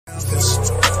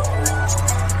honest.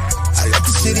 I left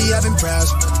the city, I've been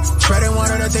browsing, treading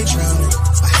water that they drown.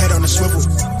 My head on the swivel,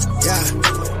 yeah.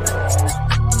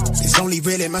 It's only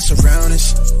really my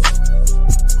surroundings.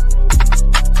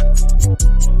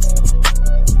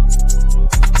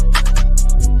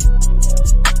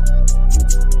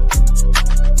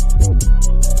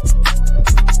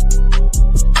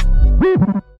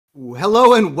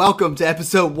 Hello and welcome to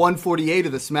episode 148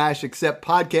 of the Smash Accept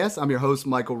podcast. I'm your host,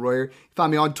 Michael Royer. You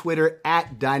find me on Twitter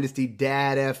at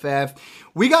DynastyDadFF.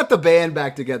 We got the band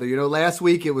back together. You know, last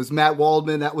week it was Matt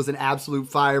Waldman. That was an absolute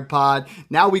fire pod.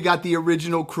 Now we got the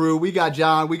original crew. We got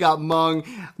John. We got Mung.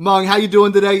 Mung, how you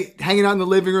doing today? Hanging out in the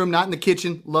living room, not in the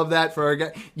kitchen. Love that for our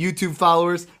YouTube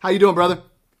followers. How you doing, brother?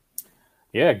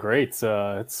 Yeah, great.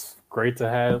 It's great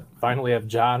to finally have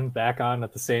John back on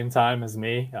at the same time as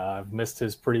me. I've missed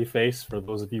his pretty face for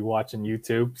those of you watching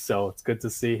YouTube, so it's good to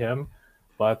see him.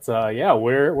 But yeah,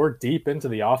 we're deep into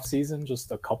the off season,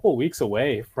 just a couple weeks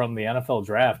away from the NFL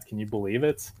draft. Can you believe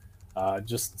it?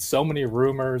 Just so many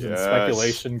rumors and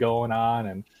speculation going on,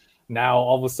 and now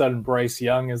all of a sudden Bryce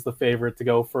Young is the favorite to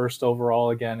go first overall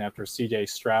again after CJ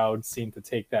Stroud seemed to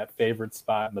take that favorite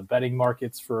spot in the betting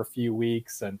markets for a few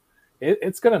weeks. And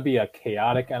it's going to be a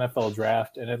chaotic NFL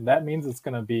draft, and that means it's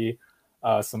going to be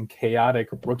some chaotic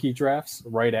rookie drafts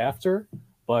right after.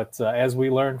 But as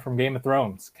we learned from Game of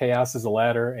Thrones, chaos is a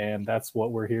ladder, and that's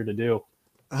what we're here to do.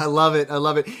 I love it. I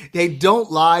love it. Hey,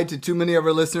 don't lie to too many of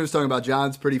our listeners talking about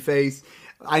John's pretty face.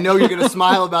 I know you're going to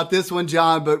smile about this one,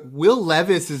 John, but Will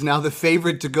Levis is now the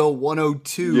favorite to go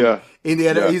 102 in the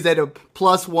NFL. He's at a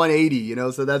plus 180, you know,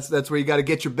 so that's where you got to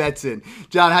get your bets in.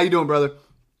 John, how you doing, brother?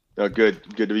 Oh, good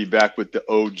to be back with the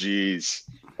OGs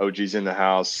in the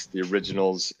house, the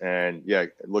originals, and yeah,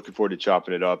 looking forward to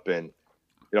chopping it up. And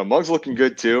you know, Mug's looking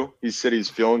good too. He said he's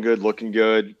feeling good, looking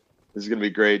good. This is going to be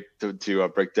great to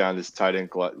break down this tight end,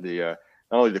 not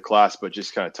only the class, but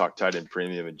just kind of talk tight end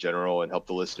premium in general and help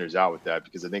the listeners out with that,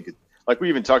 because I think, like we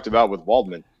even talked about with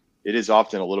Waldman, it is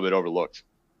often a little bit overlooked.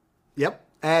 Yep.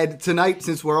 And tonight,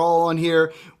 since we're all on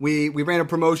here, we ran a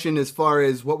promotion as far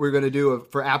as what we're going to do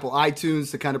for Apple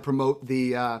iTunes to kind of promote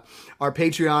our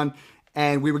Patreon.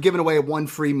 And we were giving away one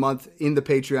free month in the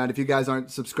Patreon. If you guys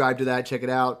aren't subscribed to that, check it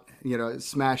out. You know,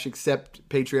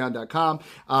 smashacceptpatreon.com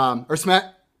or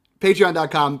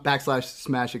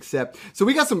patreon.com/smashaccept. So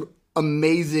we got some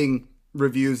amazing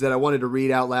reviews that I wanted to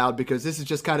read out loud, because this is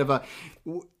just kind of a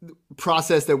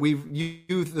process that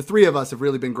the three of us have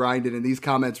really been grinding, and these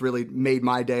comments really made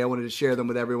my day. I wanted to share them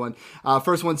with everyone.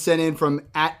 First one sent in from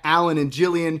Alan and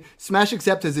Jillian. Smash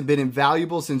Accept has been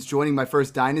invaluable since joining my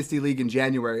first Dynasty League in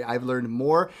January. I've learned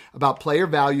more about player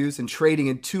values and trading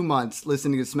in 2 months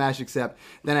listening to Smash Accept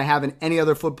than I have in any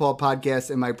other football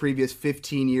podcast in my previous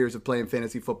 15 years of playing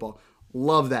fantasy football.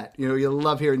 Love that. You know, you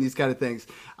love hearing these kind of things.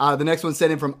 The next one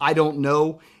sent in from I Don't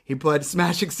Know. He put,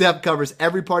 Smash Accept covers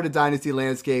every part of Dynasty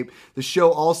landscape. The show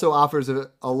also offers a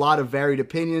lot of varied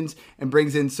opinions and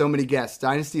brings in so many guests.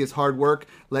 Dynasty is hard work.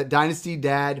 Let Dynasty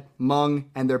Dad, Mung,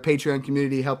 and their Patreon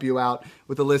community help you out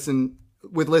with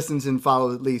listens and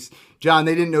follow at least. John,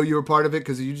 they didn't know you were part of it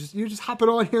because you're just hopping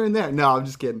on here and there. No, I'm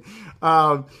just kidding.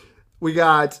 We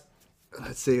got...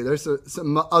 Let's see. There's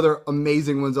some other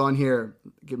amazing ones on here.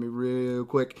 Give me real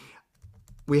quick.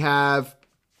 We have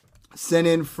sent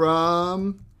in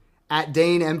from at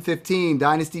Dane M15.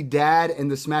 Dynasty Dad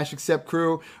and the Smash Accept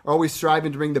crew are always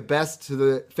striving to bring the best to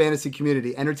the fantasy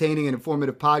community. Entertaining and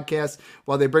informative podcasts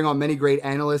while they bring on many great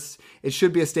analysts. It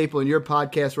should be a staple in your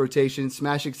podcast rotation.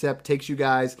 Smash Accept takes you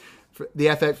guys for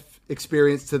the FF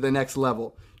experience to the next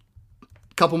level.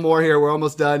 Couple more here. We're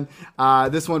almost done.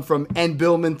 This one from N.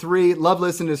 Billman 3. Love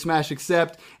listening to Smash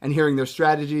Accept and hearing their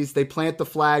strategies. They plant the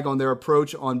flag on their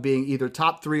approach on being either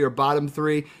top 3 or bottom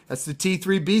 3. That's the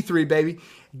T3B3, baby.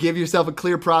 Give yourself a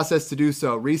clear process to do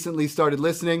so. Recently started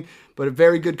listening, but a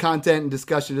very good content and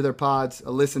discussion to their pods.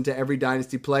 A listen to every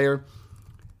Dynasty player.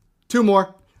 2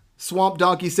 more. Swamp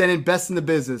Donkey sent in best in the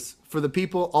business. For the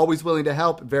people, always willing to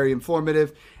help. Very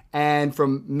informative. And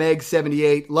from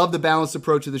Meg78, love the balanced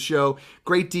approach of the show.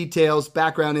 Great details,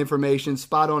 background information,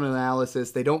 spot-on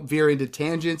analysis. They don't veer into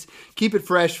tangents. Keep it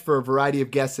fresh for a variety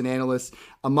of guests and analysts.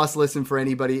 A must-listen for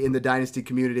anybody in the Dynasty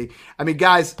community. I mean,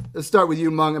 guys, let's start with you,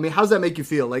 Mung. I mean, how does that make you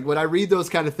feel? Like, when I read those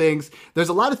kind of things, there's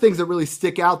a lot of things that really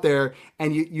stick out there,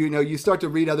 and you know, you start to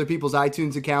read other people's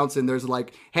iTunes accounts, and there's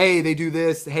like, hey, they do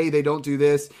this, hey, they don't do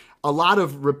this. A lot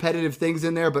of repetitive things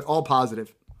in there, but all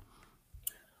positive.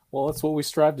 Well, that's what we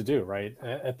strive to do, right?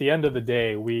 At the end of the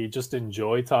day, we just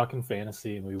enjoy talking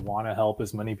fantasy, and we want to help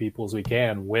as many people as we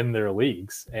can win their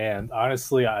leagues. And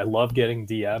honestly, I love getting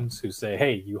DMs who say,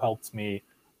 hey, you helped me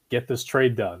get this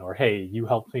trade done, or hey, you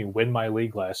helped me win my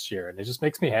league last year. And it just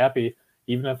makes me happy,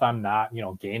 even if I'm not,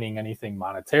 gaining anything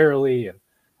monetarily.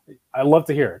 And I love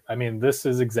to hear it. I mean, this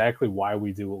is exactly why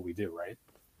we do what we do, right?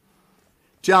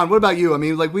 John, what about you? I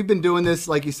mean, like, we've been doing this,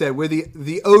 like you said, we're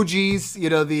the OGs,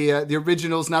 the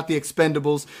originals, not the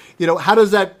expendables. What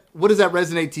does that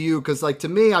resonate to you? Because, like, to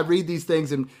me, I read these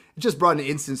things and it just brought an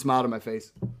instant smile to my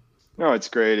face. No, it's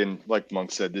great. And like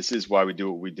Monk said, this is why we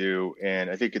do what we do. And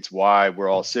I think it's why we're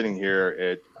all sitting here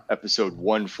at episode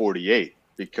 148,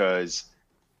 because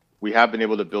we have been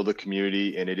able to build a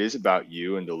community, and it is about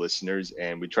you and the listeners.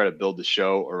 And we try to build the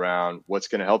show around what's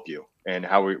going to help you and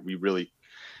how we really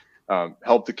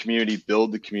help the community,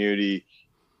 build the community.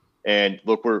 And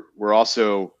look, we're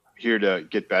also here to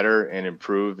get better and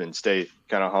improve and stay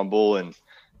kind of humble. And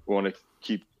we want to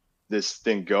keep this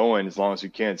thing going as long as we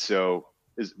can. So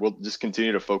we'll just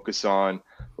continue to focus on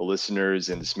the listeners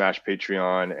and the Smash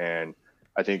Patreon. And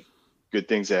I think good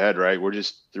things ahead, right? We're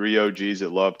just three OGs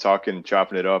that love talking and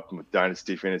chopping it up with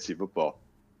Dynasty Fantasy Football.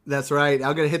 That's right.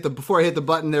 I'm gonna before I hit the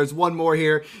button. There's one more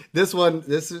here. This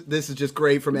is just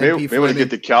great from MP. Maybe want to get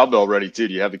the cowbell ready too.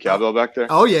 Do you have the cowbell back there?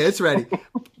 Oh yeah, it's ready.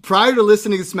 Prior to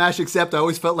listening to Smash Accept, I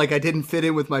always felt like I didn't fit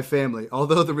in with my family.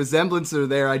 Although the resemblances are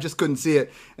there, I just couldn't see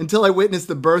it until I witnessed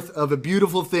the birth of a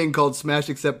beautiful thing called Smash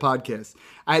Accept Podcast.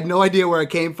 I had no idea where I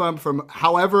came from.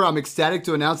 However, I'm ecstatic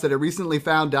to announce that I recently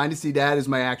found Dynasty Dad is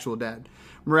my actual dad.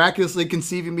 Miraculously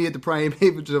conceiving me at the prime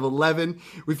age of 11.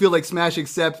 We feel like Smash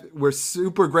Accept. We're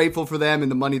super grateful for them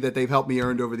and the money that they've helped me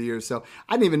earn over the years. So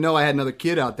I didn't even know I had another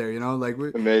kid out there,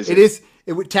 Amazing.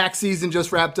 Tax season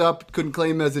just wrapped up. Couldn't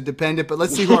claim him as a dependent, but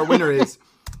let's see who our winner is.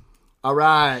 All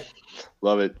right.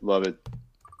 Love it.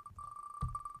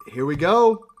 Here we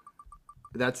go.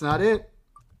 That's not it.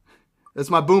 That's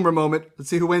my boomer moment.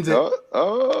 Let's see who wins it.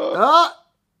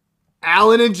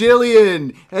 Alan and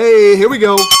Jillian. Hey, here we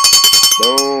go.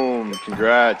 Boom.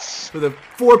 Congrats. For the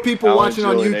 4 people Alan, watching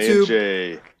on Jillian, YouTube,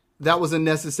 AJ. That was a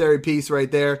necessary piece right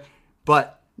there.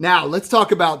 But now let's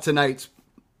talk about tonight's,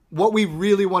 what we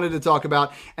really wanted to talk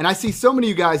about. And I see so many of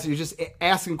you guys, you're just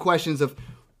asking questions of,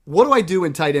 what do I do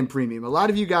in tight end premium? A lot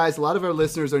of you guys, a lot of our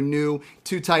listeners are new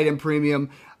to tight end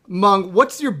premium. Mung,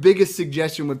 what's your biggest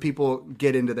suggestion when people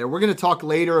get into there? We're going to talk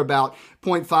later about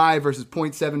 0.5 versus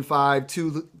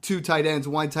 0.75, two tight ends,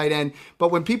 one tight end.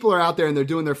 But when people are out there and they're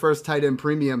doing their first tight end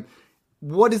premium,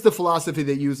 what is the philosophy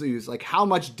that you use? Like, how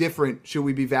much different should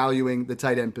we be valuing the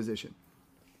tight end position?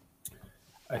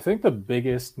 I think the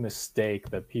biggest mistake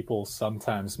that people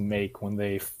sometimes make when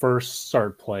they first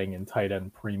start playing in tight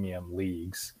end premium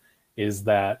leagues is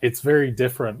that it's very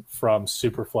different from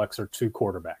Superflex or 2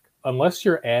 quarterback. Unless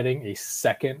you're adding a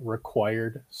second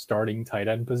required starting tight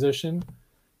end position,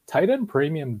 tight end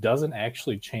premium doesn't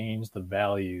actually change the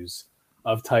values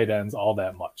of tight ends all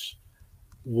that much.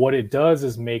 What it does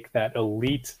is make that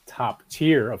elite top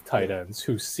tier of tight ends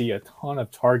who see a ton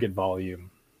of target volume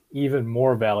even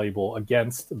more valuable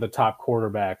against the top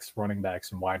quarterbacks, running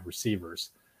backs, and wide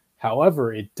receivers.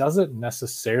 However, it doesn't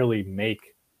necessarily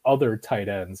make other tight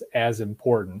ends as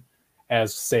important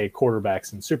as, say,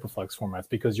 quarterbacks in Superflex formats,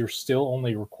 because you're still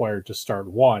only required to start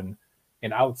one.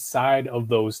 And outside of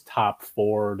those top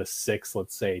 4 to 6,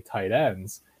 let's say, tight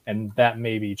ends, and that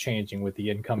may be changing with the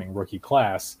incoming rookie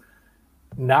class,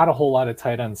 not a whole lot of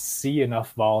tight ends see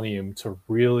enough volume to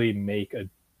really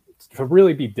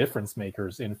be difference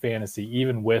makers in fantasy,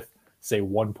 even with, say,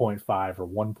 1.5 or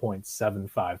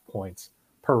 1.75 points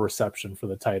per reception for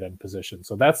the tight end position.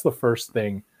 So that's the first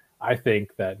thing I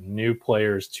think that new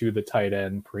players to the tight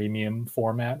end premium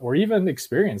format, or even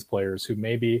experienced players who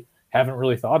maybe haven't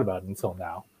really thought about it until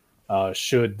now,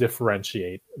 should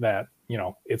differentiate that,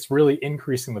 it's really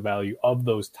increasing the value of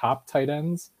those top tight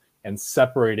ends and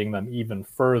separating them even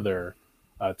further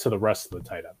to the rest of the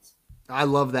tight ends. I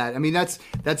love that. I mean, that's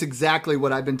exactly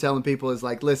what I've been telling people is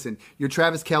like, listen, your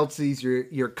Travis Kelce's,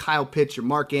 your Kyle Pitts, your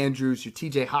Mark Andrews, your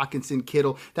TJ Hawkinson,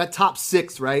 Kittle, that top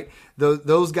 6, right?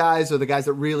 Those guys are the guys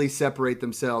that really separate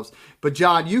themselves. But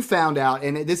John, you found out,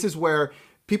 and this is where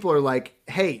people are like,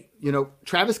 hey,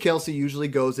 Travis Kelce usually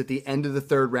goes at the end of the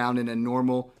 3rd round in a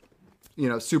normal,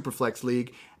 Superflex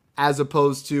league, as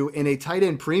opposed to in a tight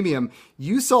end premium.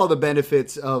 You saw the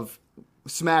benefits of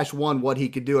Smash 1, what he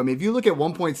could do. I mean, if you look at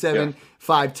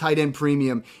 1.75 tight end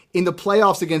premium in the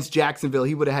playoffs against Jacksonville,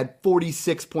 he would have had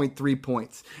 46.3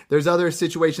 points. There's other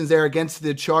situations there against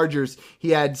the Chargers.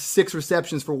 He had 6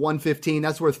 receptions for 115.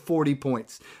 That's worth 40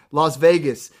 points. Las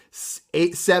Vegas,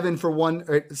 7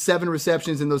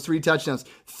 receptions and those 3 touchdowns,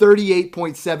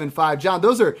 38.75. John,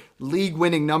 those are league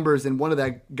winning numbers. And one of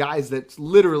the guys that's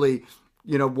literally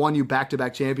won you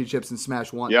back-to-back championships in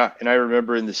Smash 1. Yeah, and I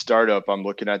remember in the startup, I'm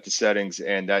looking at the settings,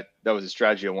 and that was a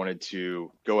strategy I wanted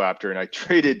to go after, and I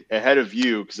traded ahead of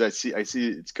you because I see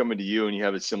it's coming to you, and you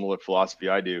have a similar philosophy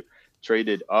I do.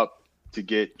 Traded up to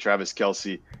get Travis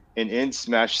Kelce, and in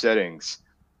Smash settings,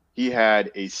 he had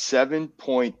a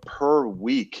 7-point per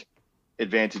week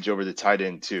advantage over the tight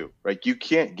end too. Right, you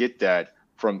can't get that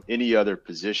from any other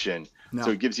position,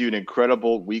 so it gives you an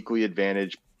incredible weekly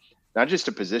advantage. Not just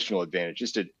a positional advantage,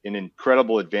 just an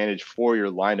incredible advantage for your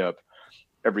lineup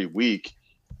every week.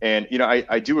 And,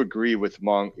 I do agree with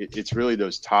Mung. It's really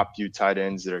those top few tight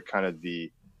ends that are kind of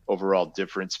the overall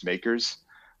difference makers.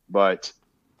 But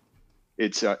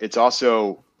it's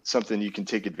also something you can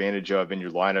take advantage of in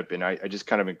your lineup. And I just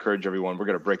kind of encourage everyone, we're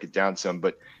going to break it down some,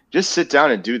 but just sit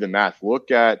down and do the math.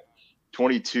 Look at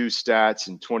 22 stats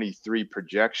and 23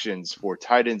 projections for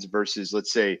tight ends versus,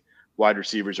 let's say, wide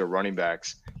receivers or running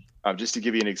backs. Just to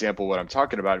give you an example of what I'm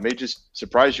talking about, it may just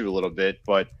surprise you a little bit,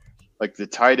 but like the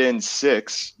tight end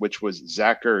 6, which was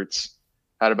Zach Ertz,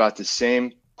 had about the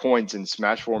same points in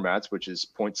Smash formats, which is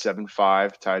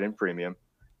 0.75 tight end premium,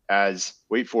 as,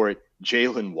 wait for it,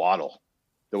 Jalen Waddle,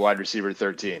 the wide receiver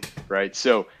 13, right?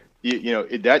 So,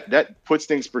 that puts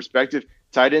things in perspective.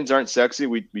 Tight ends aren't sexy.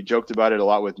 We joked about it a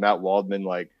lot with Matt Waldman,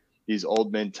 like these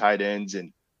old men tight ends,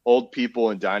 and old people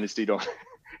in Dynasty don't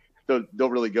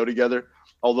really go together.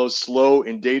 Although slow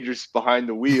and dangerous behind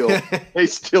the wheel, they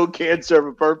still can serve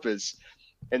a purpose.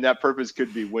 And that purpose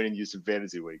could be winning you some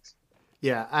fantasy weeks.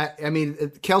 Yeah, I mean,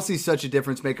 Kelce's such a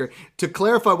difference maker. To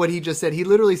clarify what he just said, he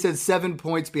literally said 7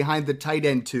 points behind the tight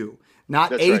end 2.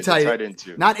 Not That's a right, tight end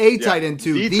 2. Not a tight end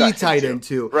 2, the tight end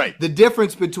 2. Right. The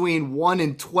difference between 1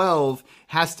 and 12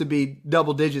 has to be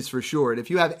double digits for sure. And if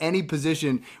you have any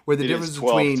position where the difference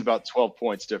between, it's about 12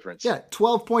 points difference. Yeah,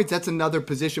 12 points, that's another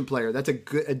position player. That's a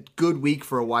good week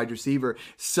for a wide receiver.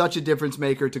 Such a difference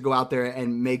maker to go out there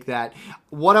and make that.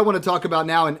 What I want to talk about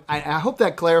now, and I hope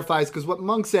that clarifies, because what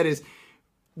Monk said is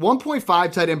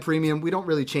 1.5 tight end premium, we don't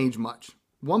really change much.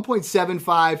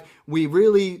 1.75, we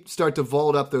really start to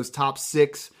vault up those top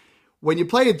 6. When you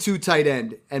play a 2 tight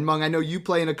end, and Mung, I know you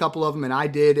play in a couple of them, and I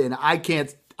did, and I can't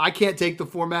take the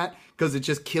format because it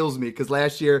just kills me. Because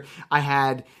last year I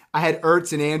had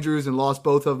Ertz and Andrews and lost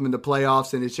both of them in the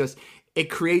playoffs, and it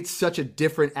creates such a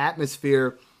different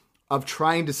atmosphere of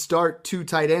trying to start 2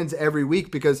 tight ends every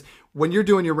week. Because when you're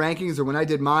doing your rankings, or when I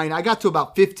did mine, I got to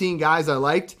about 15 guys I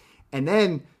liked, and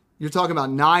then you're talking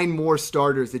about 9 more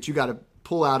starters that you got to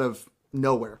pull out of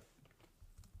nowhere.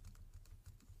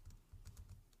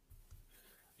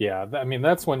 Yeah, I mean,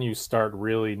 that's when you start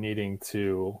really needing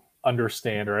to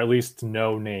understand, or at least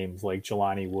know, names like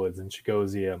Jelani Woods and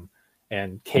Chigoziem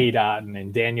and K-Dot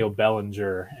and Daniel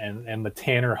Bellinger and the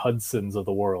Tanner Hudsons of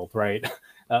the world, right?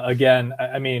 Again,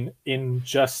 I mean, in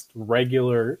just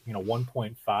regular,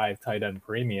 1.5 tight end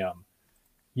premium,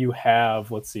 you have,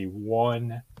 let's see,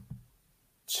 1,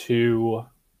 2,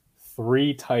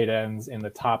 3 tight ends in the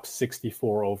top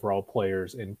 64 overall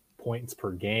players in points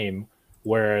per game.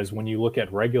 Whereas when you look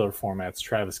at regular formats,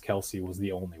 Travis Kelce was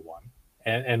the only one.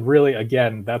 And really,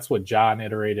 again, that's what John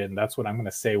iterated. And that's what I'm going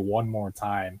to say one more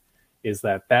time, is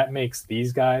that makes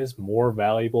these guys more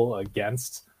valuable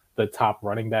against the top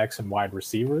running backs and wide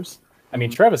receivers. I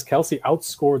mean, Travis Kelce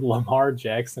outscored Lamar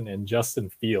Jackson and Justin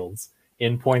Fields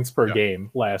in points per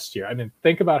game last year. I mean,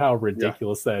 think about how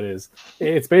ridiculous that is.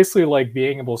 It's basically like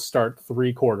being able to start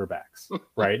 3 quarterbacks,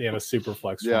 right, in a super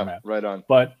flex format. Right on.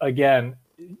 But again,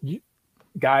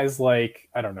 guys like,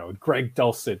 I don't know, Greg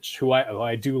Dulcich, who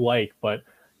I do like, but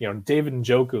David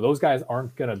Njoku, those guys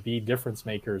aren't going to be difference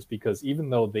makers, because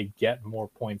even though they get more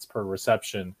points per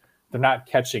reception, they're not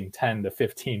catching 10 to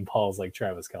 15 balls like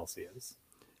Travis Kelce is.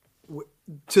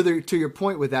 To your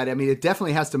point with that, I mean, it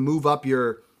definitely has to move up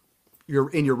your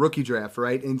rookie draft,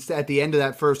 right? And at the end of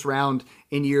that first round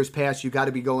in years past, you got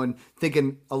to be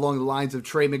thinking along the lines of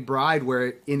Trey McBride,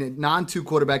 where in a non-2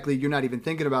 quarterback league, you're not even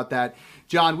thinking about that.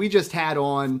 John, we just had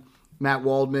on Matt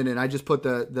Waldman, and I just put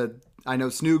I know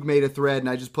Snoog made a thread, and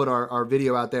I just put our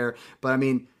video out there. But I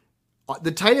mean,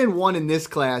 the tight end 1 in this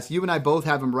class, you and I both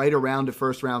have him right around the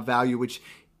first round value, which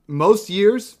most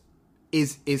years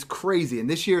is crazy. And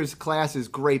this year's class is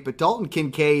great. But Dalton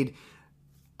Kincaid,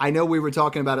 I know we were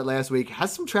talking about it last week,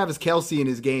 has some Travis Kelce in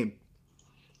his game.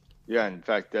 Yeah, in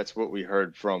fact, that's what we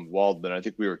heard from Waldman. I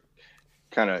think we were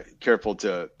kind of careful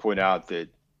to point out that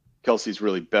Kelce's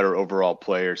really better overall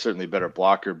player, certainly better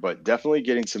blocker, but definitely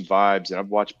getting some vibes. And I've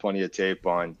watched plenty of tape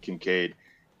on Kincaid,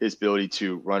 his ability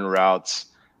to run routes,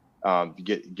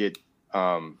 get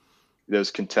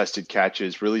those contested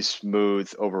catches, really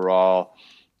smooth overall.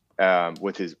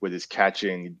 with his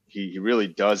catching. He really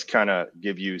does kind of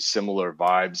give you similar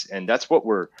vibes, and that's what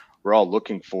we're all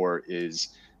looking for, is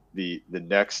the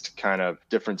next kind of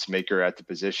difference maker at the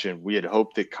position. We had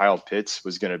hoped that Kyle Pitts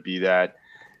was going to be that,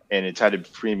 and it's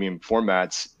had premium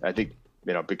formats. I think,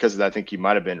 because of that, I think he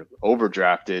might have been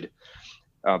overdrafted.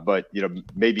 But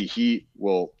maybe he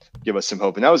will give us some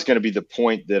hope. And that was going to be the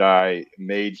point that I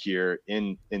made here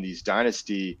in these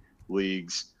dynasty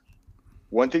leagues.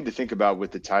 One thing to think about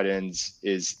with the tight ends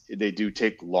is they do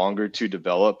take longer to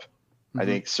develop. I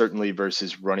think certainly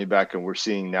versus running back, and we're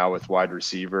seeing now with wide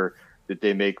receiver that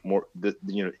they make more.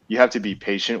 You have to be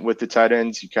patient with the tight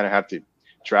ends. You kind of have to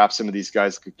draft some of these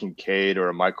guys, like Kincaid or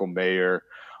a Michael Mayer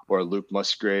or a Luke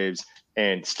Musgraves,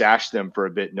 and stash them for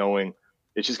a bit, knowing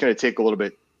it's just going to take a little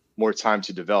bit more time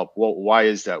to develop. Well, why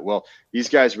is that? Well, these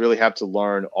guys really have to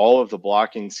learn all of the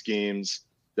blocking schemes,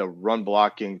 the run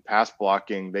blocking, pass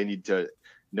blocking. They need to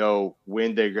know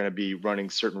when they're going to be running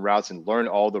certain routes and learn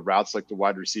all the routes like the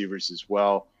wide receivers as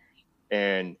well.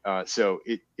 And so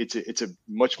it's a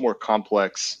much more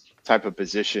complex type of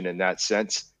position in that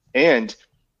sense. And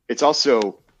it's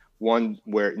also one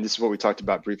where, and this is what we talked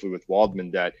about briefly with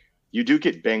Waldman, that you do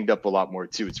get banged up a lot more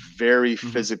too. It's very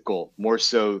physical, more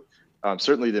so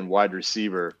certainly than wide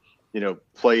receiver.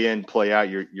 Play in, play out.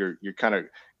 You're kind of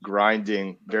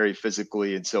grinding very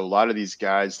physically, and so a lot of these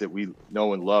guys that we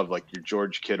know and love, like your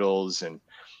George Kittles and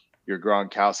your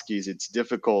Gronkowskis, it's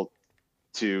difficult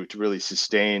to really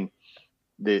sustain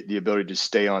the ability to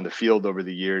stay on the field over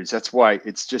the years. That's why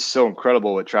it's just so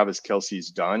incredible what Travis Kelce's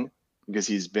done, because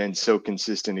he's been so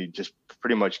consistent. He just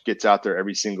pretty much gets out there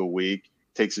every single week,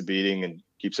 takes a beating, and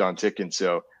keeps on ticking.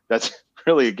 So that's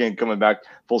really, again, coming back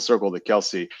full circle to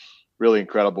Kelce, really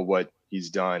incredible what he's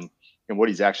done and what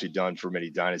he's actually done for many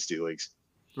dynasty leagues.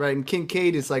 Right. And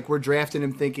Kincaid is like, we're drafting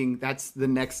him thinking that's the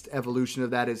next evolution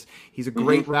of that. Is he's a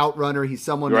great route runner. He's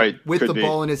someone that, with the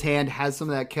ball in his hand, has some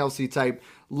of that Kelce type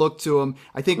look to him.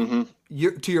 I think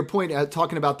to your point,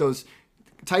 talking about those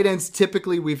tight ends,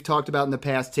 typically we've talked about in the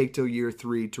past, take till year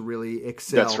 3 to really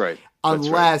excel. That's right.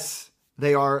 Unless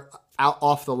they are out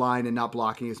off the line and not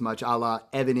blocking as much, a la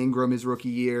Evan Ingram his rookie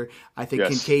year. I think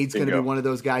Kincaid's going to be one of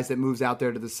those guys that moves out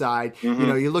there to the side.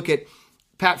 You look at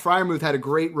Pat Freiermuth, had a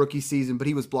great rookie season, but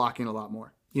he was blocking a lot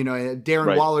more.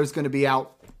 Darren Waller's going to be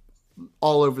out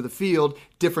all over the field,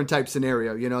 different type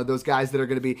scenario. Those guys that are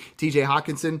going to be TJ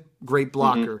Hawkinson, great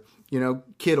blocker.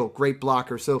 Kittle, great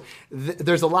blocker. So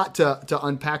there's a lot to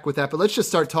unpack with that. But let's just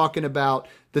start talking about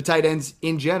the tight ends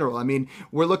in general. I mean,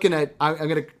 we're looking at, I'm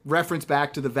going to reference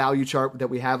back to the value chart that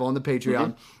we have on the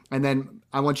Patreon, and then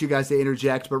I want you guys to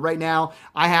interject. But right now,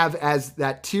 I have as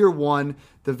that tier 1,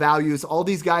 the values, all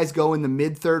these guys go in the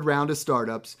mid-third round of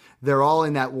startups. They're all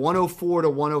in that 104 to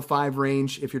 105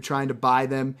 range if you're trying to buy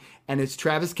them. And it's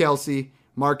Travis Kelce,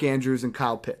 Mark Andrews, and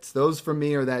Kyle Pitts. Those for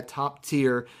me are that top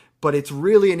tier. But it's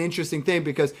really an interesting thing,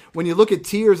 because when you look at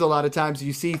tiers, a lot of times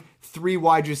you see 3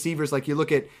 wide receivers. Like you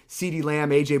look at CeeDee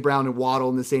Lamb, A.J. Brown, and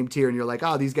Waddle in the same tier, and you're like,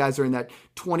 oh, these guys are in that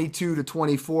 22 to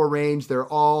 24 range. They're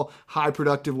all high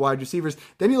productive wide receivers.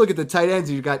 Then you look at the tight ends,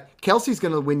 and you've got Kelce's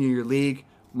going to win you your league.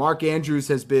 Mark Andrews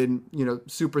has been,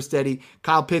 super steady.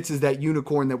 Kyle Pitts is that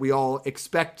unicorn that we all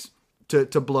expect to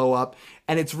blow up.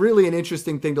 And it's really an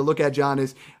interesting thing to look at, John,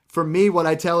 is for me, what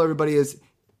I tell everybody is,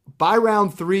 by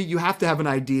round 3, you have to have an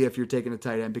idea if you're taking a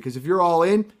tight end, because if you're all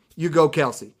in, you go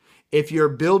Kelce. If you're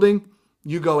building,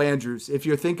 you go Andrews. If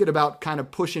you're thinking about kind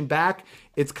of pushing back,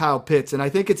 it's Kyle Pitts. And I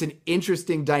think it's an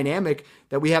interesting dynamic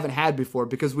that we haven't had before,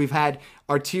 because we've had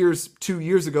our tiers 2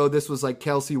 years ago. This was like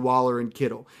Kelce, Waller, and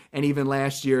Kittle. And even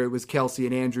last year, it was Kelce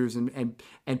and Andrews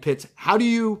and Pitts. How do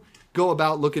you go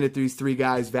about looking at these 3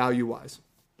 guys value-wise?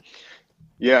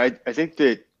 Yeah, I think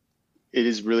that it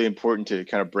is really important to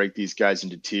kind of break these guys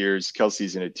into tiers.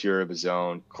 Kelce's in a tier of his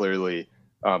own, clearly.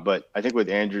 But I think with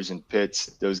Andrews and Pitts,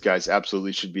 those guys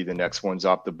absolutely should be the next ones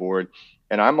off the board.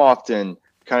 And I'm often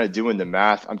kind of doing the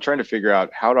math. I'm trying to figure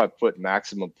out, how do I put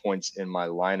maximum points in my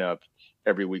lineup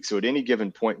every week? So at any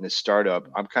given point in the startup,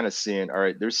 I'm kind of seeing, all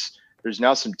right, there's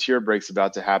now some tier breaks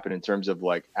about to happen in terms of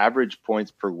like average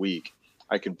points per week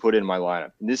I can put in my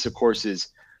lineup. And this, of course, is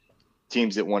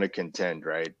teams that want to contend,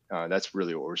 right? That's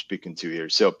really what we're speaking to here.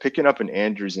 So picking up an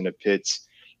Andrews and a Pitts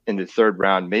in the 3rd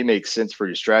round may make sense for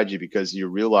your strategy, because you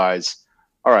realize,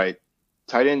 all right,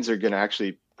 tight ends are going to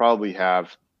actually probably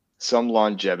have some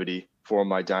longevity for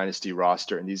my dynasty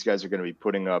roster, and these guys are going to be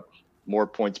putting up more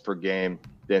points per game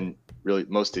than really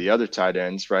most of the other tight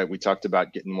ends, right? We talked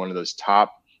about getting one of those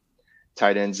top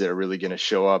tight ends that are really going to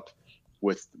show up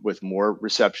with more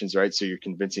receptions, right? So you're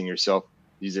convincing yourself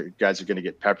these guys are going to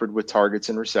get peppered with targets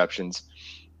and receptions.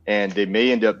 and they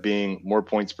may end up being more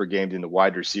points per game than the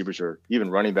wide receivers or even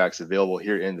running backs available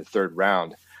here in the third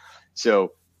round.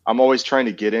 So I'm always trying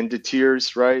to get into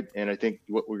tiers, right? And I think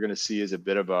what we're going to see is a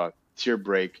bit of a tier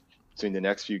break between the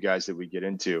next few guys that we get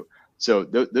into. So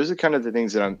those are kind of the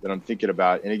things that I'm thinking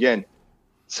about. And again,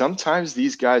 sometimes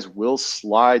these guys will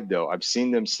slide, though. I've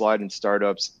seen them slide in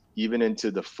startups even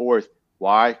into the fourth.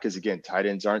 Why? Because again, tight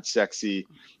ends aren't sexy.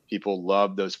 People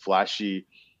love those flashy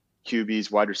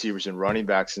QBs, wide receivers, and running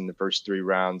backs in the first 3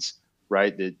 rounds,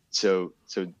 right? So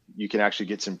you can actually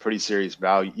get some pretty serious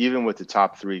value, even with the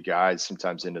top 3 guys,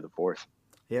 sometimes into the fourth.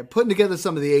 Yeah, putting together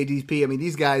some of the ADP. I mean,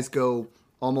 these guys go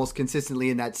almost consistently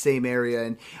in that same area.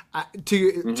 And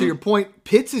to your point,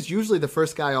 Pitts is usually the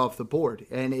first guy off the board,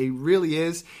 and he really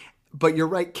is. But you're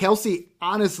right, Kelce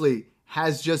honestly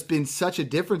has just been such a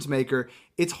difference maker.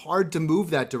 It's hard to move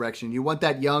that direction. You want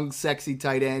that young, sexy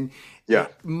tight end. Yeah.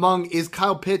 Mung, is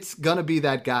Kyle Pitts going to be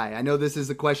that guy? I know this is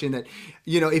a question that,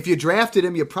 if you drafted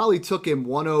him, you probably took him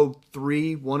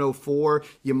 103, 104.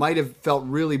 You might have felt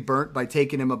really burnt by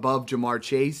taking him above Jamar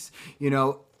Chase.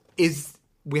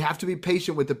 We have to be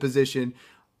patient with the position.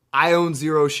 I own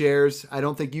 0 shares. I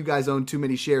don't think you guys own too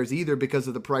many shares either because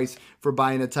of the price for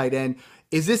buying a tight end.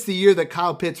 Is this the year that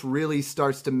Kyle Pitts really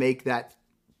starts to make that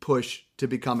push to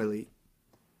become elite?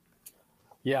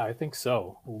 Yeah, I think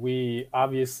so. We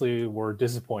obviously were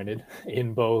disappointed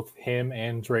in both him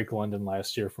and Drake London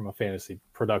last year from a fantasy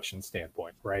production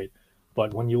standpoint, right?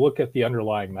 But when you look at the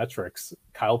underlying metrics,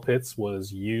 Kyle Pitts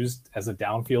was used as a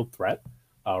downfield threat,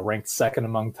 ranked second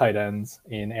among tight ends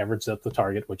in average depth of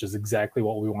target, which is exactly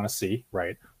what we want to see,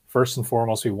 right? First and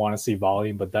foremost, we want to see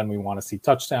volume, but then we want to see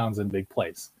touchdowns and big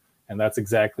plays. And that's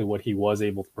exactly what he was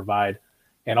able to provide.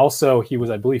 And also, he was,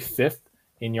 I believe, 5th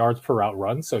in yards per route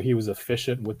run, so he was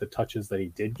efficient with the touches that he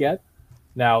did get.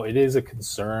 Now, it is a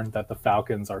concern that the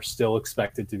Falcons are still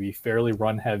expected to be fairly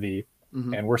run-heavy,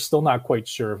 and we're still not quite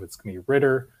sure if it's going to be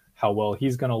Ritter, how well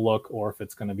he's going to look, or if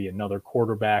it's going to be another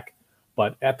quarterback.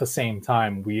 But at the same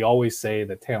time, we always say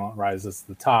that talent rises to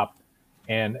the top.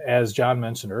 And as John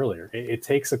mentioned earlier, it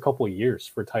takes a couple of years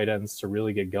for tight ends to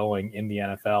really get going in the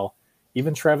NFL.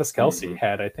 Even Travis Kelce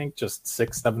had, I think, just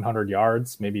 600-700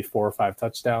 yards, maybe 4 or 5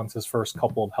 touchdowns his first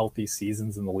couple of healthy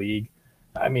seasons in the league.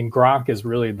 I mean, Gronk is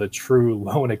really the true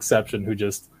lone exception who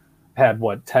just had,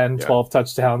 10, 12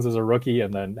 touchdowns as a rookie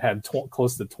and then had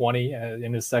close to 20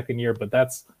 in his second year. But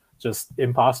that's just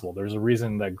impossible. There's a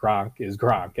reason that Gronk is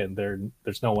Gronk, and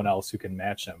there's no one else who can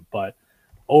match him. But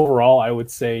overall, I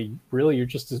would say really you're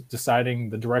just deciding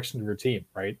the direction of your team,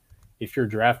 right? If you're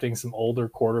drafting some older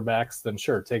quarterbacks, then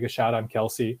sure, take a shot on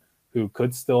Kelce, who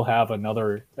could still have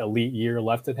another elite year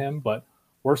left in him. But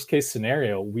worst case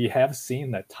scenario, we have seen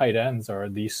that tight ends are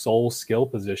the sole skill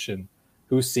position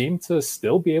who seem to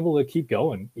still be able to keep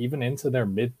going, even into their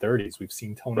mid-30s. We've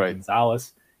seen Tony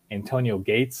Gonzalez, Antonio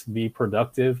Gates be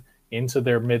productive into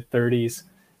their mid-30s.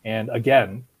 And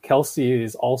again, Kelce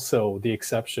is also the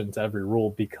exception to every rule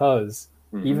because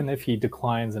even if he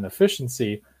declines in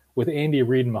efficiency, with Andy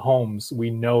Reid and Mahomes, we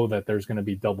know that there's going to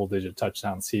be double-digit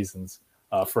touchdown seasons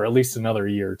for at least another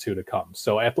year or two to come.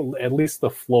 So at least the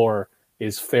floor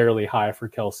is fairly high for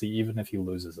Kelce, even if he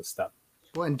loses a step.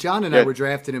 Well, and John and I were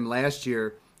drafting him last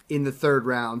year in the 3rd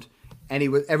round, and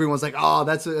everyone's like, "Oh,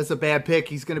 that's a bad pick.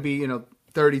 He's going to be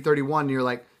 30, 31." And you're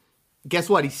like, guess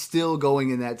what? He's still going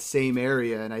in that same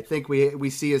area, and I think we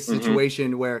see a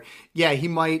situation where he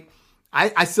might.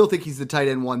 I still think he's the tight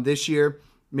end 1 this year.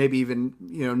 Maybe even,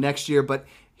 next year, but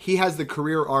he has the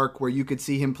career arc where you could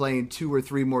see him playing 2 or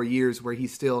 3 more years where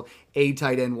he's still a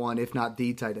tight end 1, if not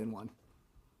the tight end 1.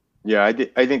 Yeah,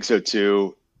 I think so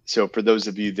too. So for those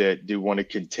of you that do want to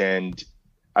contend,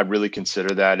 I really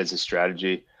consider that as a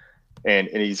strategy. And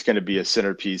he's going to be a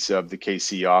centerpiece of the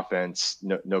KC offense.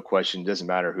 No question. Doesn't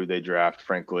matter who they draft,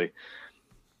 frankly.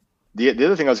 The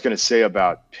other thing I was going to say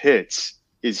about Pitts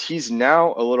is he's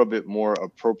now a little bit more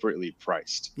appropriately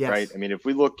priced, right? I mean, if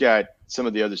we look at some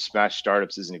of the other smash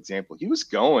startups as an example, he was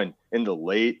going in the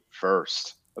late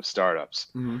first of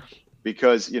startups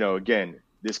because, again,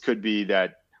 this could be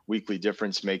that weekly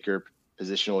difference maker,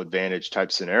 positional advantage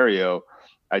type scenario.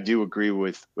 I do agree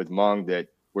with Mung that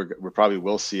we probably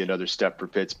will see another step for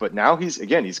Pitts, but now he's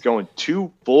going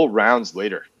 2 full rounds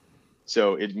later.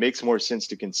 So it makes more sense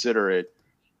to consider it.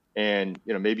 And,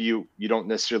 maybe you don't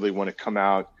necessarily want to come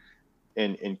out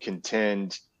and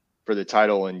contend for the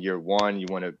title in year 1. You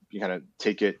want to kind of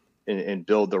take it and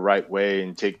build the right way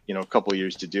and take, a couple of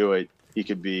years to do it. He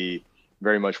could be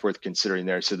very much worth considering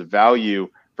there. So the value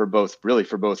for both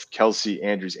Kelce,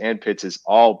 Andrews, and Pitts is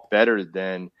all better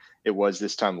than it was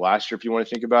this time last year, if you want to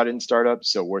think about it in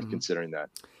startups. So worth considering that.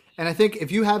 And I think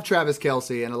if you have Travis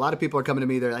Kelce, and a lot of people are coming to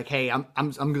me, they're like, "Hey, I'm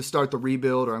going to start the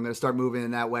rebuild, or I'm going to start moving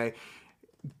in that way."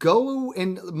 Go,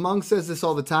 and Mung says this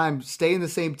all the time, stay in the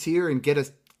same tier and get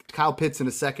a Kyle Pitts in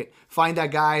a second. Find that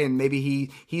guy, and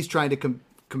maybe he's trying to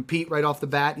compete right off the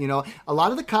bat. You know, a lot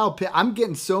of the Kyle Pitts, I'm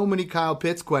getting so many Kyle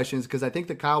Pitts questions because I think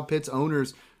the Kyle Pitts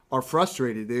owners are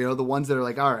frustrated. You know, the ones that are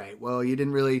like, all right, well, he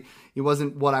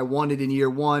wasn't what I wanted in year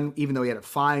one, even though he had a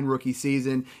fine rookie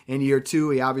season. In year two,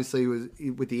 he obviously was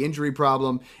with the injury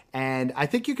problem. And I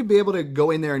think you could be able to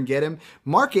go in there and get him.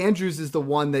 Mark Andrews is the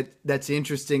one that's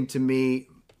interesting to me.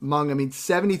 Mung, I mean,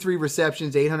 73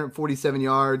 receptions, 847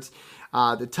 yards.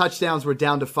 The touchdowns were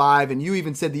down to 5. And you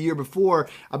even said the year before,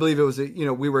 I believe it was,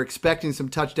 we were expecting some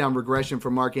touchdown regression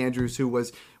from Mark Andrews, who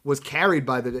was carried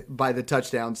by the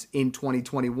touchdowns in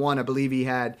 2021. I believe he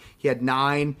had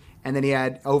 9, and then he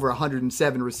had over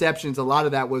 107 receptions. A lot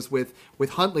of that was with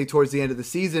Huntley towards the end of the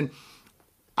season.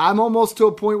 I'm almost to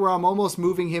a point where I'm almost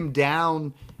moving him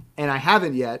down, and I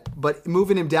haven't yet, but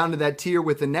moving him down to that tier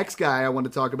with the next guy I want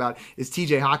to talk about is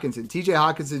TJ Hawkinson. TJ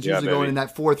Hawkinson's usually going in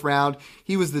that 4th round.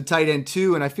 He was the tight end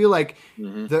 2, and I feel like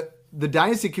the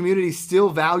dynasty community still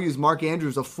values Mark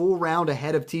Andrews a full round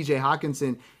ahead of TJ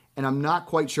Hawkinson, and I'm not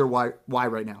quite sure why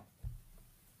right now.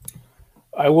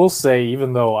 I will say,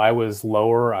 even though I was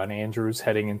lower on Andrews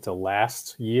heading into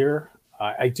last year,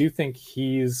 I do think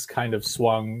he's kind of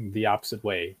swung the opposite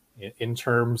way in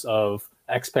terms of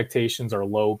expectations are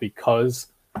low because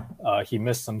he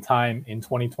missed some time in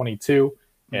 2022,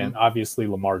 and obviously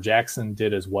Lamar Jackson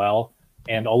did as well.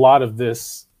 And a lot of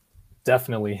this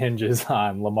definitely hinges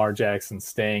on Lamar Jackson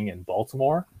staying in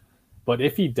Baltimore. But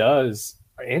if he does,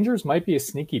 Andrews might be a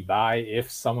sneaky buy if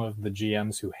some of the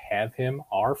GMs who have him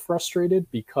are frustrated,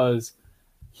 because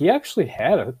he actually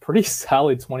had a pretty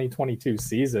solid 2022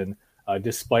 season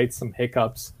despite some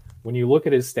hiccups. When you look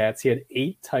at his stats, he had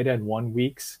 8 tight end 1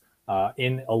 weeks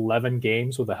in 11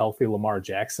 games with a healthy Lamar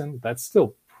Jackson. That's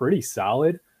still pretty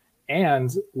solid.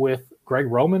 And with Greg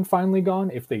Roman finally gone,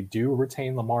 if they do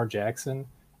retain Lamar Jackson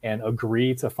and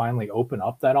agree to finally open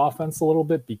up that offense a little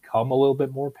bit, become a little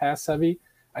bit more pass heavy,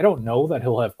 I don't know that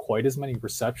he'll have quite as many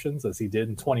receptions as he did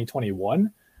in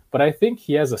 2021, but I think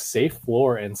he has a safe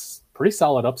floor and pretty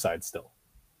solid upside still.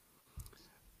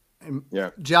 Yeah,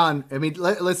 John, I mean,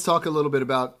 let's talk a little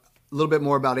bit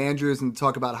more about Andrews and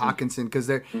talk about Hawkinson, because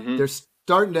they're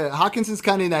starting to. Hawkinson's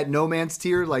kind of in that no man's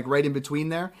tier, like right in between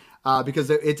there, because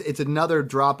it's another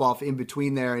drop off in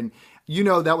between there. And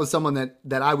that was someone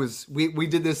that I was. We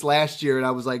did this last year, and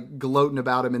I was like gloating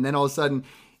about him, and then all of a sudden,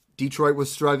 Detroit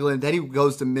was struggling. Then he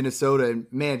goes to Minnesota, and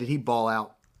man, did he ball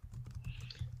out.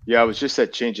 Yeah, it was just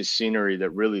that change of scenery that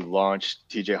really launched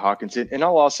TJ Hawkinson. And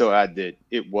I'll also add that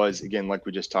it was, again, like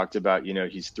we just talked about,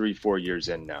 he's 3-4 years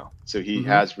in now. So he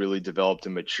has really developed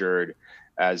and matured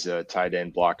as a tight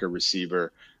end blocker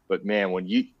receiver. But man, when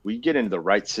you get into the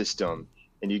right system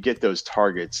and you get those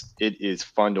targets, it is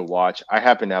fun to watch. I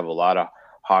happen to have a lot of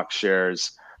Hawk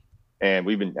shares, and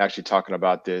we've been actually talking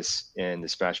about this in the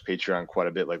Smash Patreon quite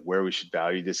a bit, like where we should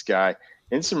value this guy.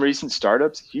 In some recent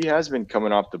startups, he has been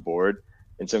coming off the board.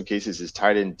 In some cases, is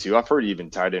tight end 2. I've heard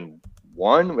even tight end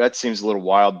 1. That seems a little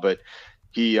wild, but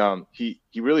he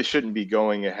really shouldn't be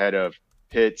going ahead of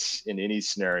Pitts in any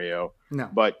scenario.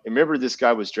 No. But remember, this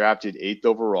guy was drafted 8th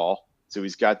overall, so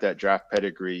he's got that draft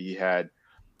pedigree. He had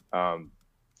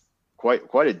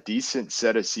quite a decent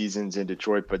set of seasons in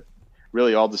Detroit, but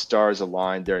really all the stars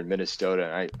aligned there in Minnesota,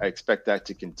 and I expect that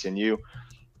to continue.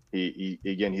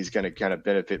 He's going to kind of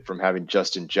benefit from having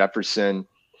Justin Jefferson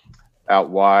out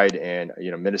wide, and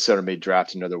Minnesota may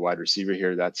draft another wide receiver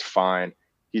here. That's fine.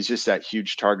 He's just that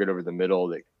huge target over the middle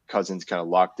that Cousins kind of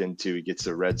locked into. He gets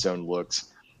the red zone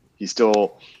looks. He's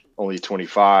still only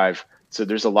 25, so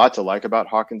there's a lot to like about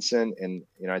Hawkinson, and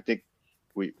I think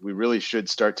we really should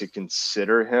start to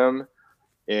consider him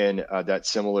in that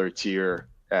similar tier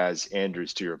as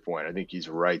Andrews. To your point, I think he's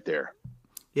right there.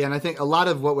 Yeah, and I think a lot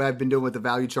of what I've been doing with the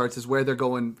value charts is where they're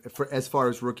going for as far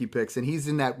as rookie picks. And he's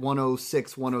in that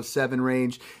 106, 107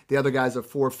 range. The other guys are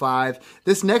 4-5.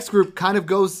 This next group kind of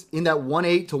goes in that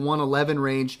 1-8 to 111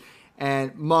 range.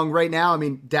 And Mung, right now, I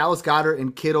mean, Dallas Goedert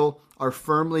and Kittle are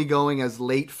firmly going as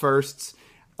late firsts.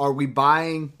 Are we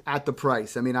buying at the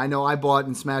price? I mean, I know I bought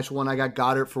in Smash 1. I got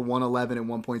Goddard for 111 and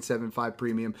 1.75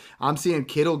 premium. I'm seeing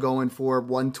Kittle going for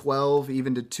 112,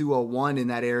 even to 201 in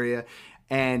that area.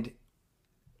 And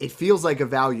it feels like a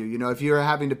value. If you're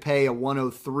having to pay a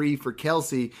 103 for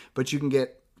Kelce, but you can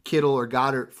get Kittle or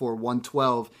Goddard for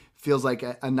 112, feels like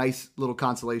a nice little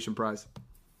consolation prize.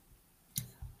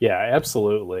 Yeah,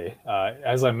 absolutely.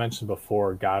 As I mentioned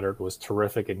before, Goddard was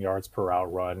terrific in yards per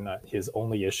route run. His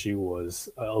only issue was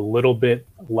a little bit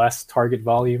less target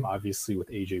volume, obviously with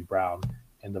A.J. Brown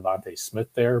and Devontae Smith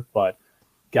there. But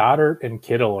Goddard and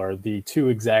Kittle are the two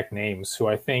exact names who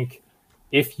I think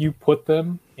if you put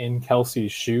them in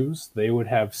Kelsey's shoes, they would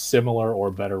have similar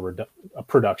or better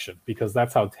production because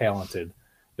that's how talented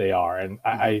they are. And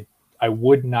I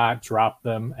would not drop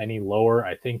them any lower.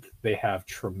 I think they have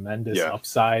tremendous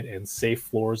upside and safe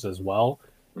floors as well.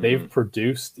 They've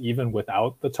produced even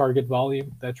without the target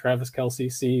volume that Travis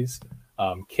Kelce sees.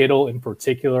 Kittle in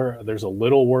particular, there's a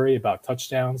little worry about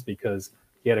touchdowns because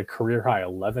he had a career-high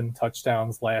 11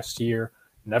 touchdowns last year,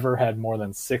 never had more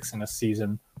than 6 in a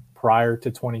season prior to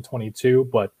 2022.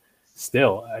 But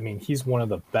still, I mean, he's one of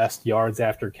the best yards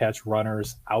after catch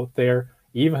runners out there.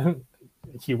 Even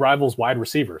he rivals wide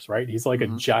receivers, right? He's like a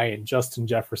giant Justin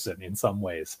Jefferson in some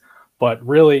ways. But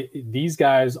really, these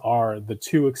guys are the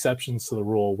two exceptions to the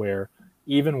rule where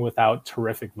even without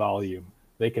terrific volume,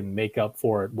 they can make up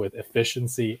for it with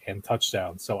efficiency and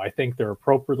touchdowns. So I think they're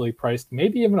appropriately priced,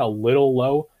 maybe even a little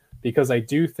low, because I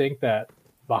do think that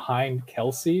behind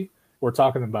Kelce, we're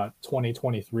talking about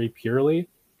 2023 purely,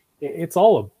 it's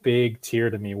all a big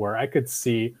tier to me where I could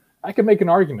make an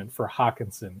argument for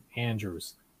Hockenson,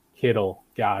 Andrews, Kittle,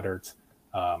 Goddard.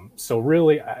 So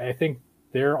really, I think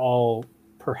they're all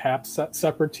perhaps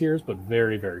separate tiers, but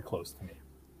very, very close to me.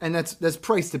 And that's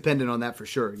price dependent on that for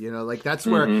sure. You know, like that's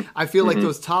where I feel like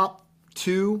those top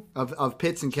two of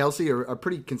Pitts and Kelce are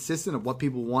pretty consistent of what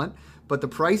people want. But the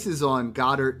prices on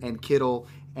Goddard and Kittle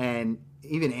and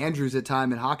even Andrews at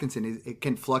time and Hockenson, it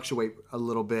can fluctuate a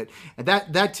little bit. And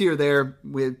that tier there,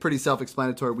 we're pretty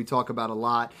self-explanatory. We talk about a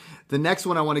lot. The next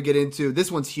one I want to get into, this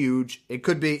one's huge. It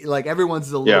could be like everyone's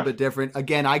is a little bit different.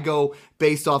 Again, I go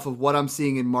based off of what I'm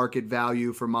seeing in market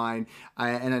value for mine.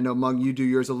 And I know, Mung, you do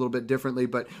yours a little bit differently.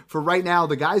 But for right now,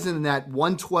 the guys in that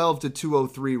 112 to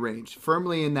 203 range,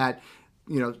 firmly in that,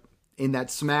 in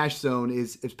that smash zone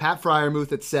is Pat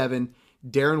Freiermuth at 7,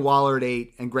 Darren Waller at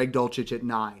 8, and Greg Dulcich at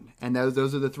 9. And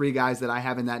those are the three guys that I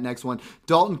have in that next one.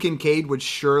 Dalton Kincaid would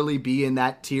surely be in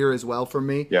that tier as well for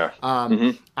me. Yeah.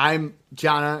 I'm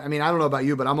John. I mean, I don't know about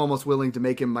you, but I'm almost willing to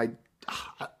make him my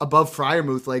above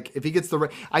Freiermuth. Like if he gets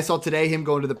I saw today him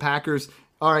going to the Packers.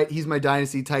 All right, he's my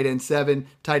dynasty tight end 7,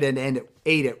 tight end at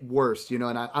 8 at worst, and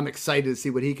I'm excited to see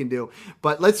what he can do.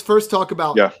 But let's first talk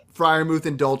about Freiermuth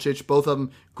and Dulcich, both of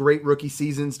them great rookie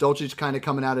seasons. Dulcich kind of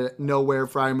coming out of nowhere,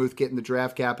 Freiermuth getting the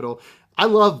draft capital. I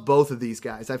love both of these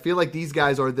guys. I feel like these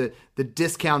guys are the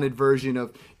discounted version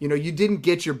of, you didn't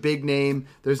get your big name.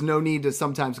 There's no need to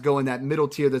sometimes go in that middle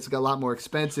tier that's a lot more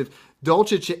expensive.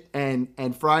 Dulcich and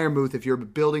Freiermuth, if you're a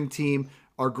building team,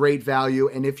 are great value.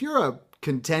 And if you're a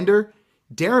contender,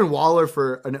 Darren Waller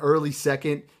for an early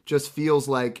second just feels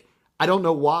like, I don't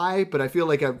know why, but I feel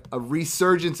like a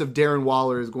resurgence of Darren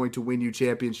Waller is going to win you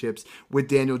championships with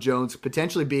Daniel Jones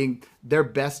potentially being their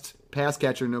best pass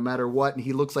catcher no matter what, and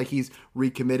he looks like he's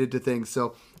recommitted to things.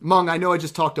 So, Mung, I know I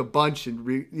just talked a bunch and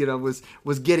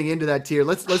was getting into that tier.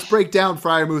 Let's break down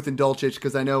Freiermuth and Dulcich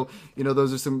because I know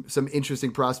those are some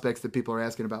interesting prospects that people are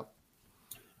asking about.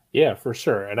 Yeah, for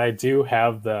sure. And I do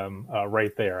have them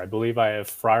right there. I believe I have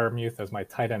Freiermuth as my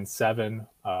tight end 7,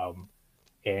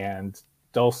 and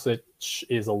Dulcich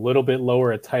is a little bit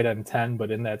lower at tight end 10,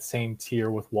 but in that same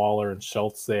tier with Waller and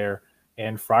Schultz there.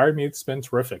 And Freiermuth's been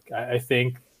terrific. I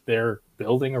think they're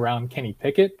building around Kenny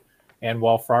Pickett. And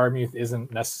while Freiermuth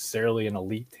isn't necessarily an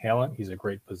elite talent, he's a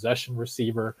great possession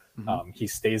receiver. He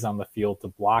stays on the field to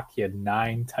block. He had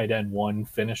 9 tight end 1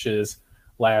 finishes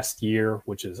last year,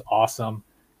 which is awesome.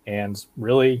 And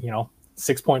really,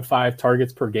 6.5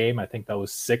 targets per game. I think that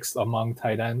was 6th among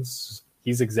tight ends.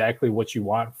 He's exactly what you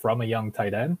want from a young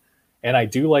tight end. And I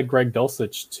do like Greg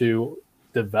Dulcich to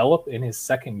develop in his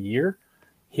second year.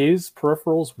 His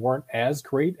peripherals weren't as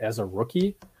great as a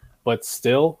rookie, but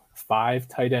still 5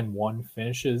 tight end 1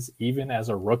 finishes, even as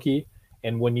a rookie.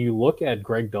 And when you look at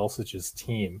Greg Dulcich's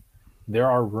team, there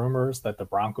are rumors that the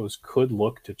Broncos could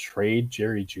look to trade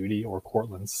Jerry Jeudy or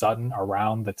Courtland Sutton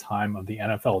around the time of the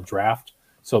NFL draft.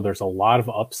 So there's a lot of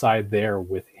upside there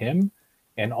with him.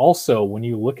 And also, when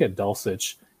you look at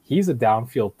Dulcich, he's a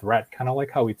downfield threat, kind of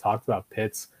like how we talked about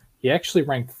Pitts. He actually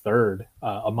ranked 3rd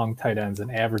among tight ends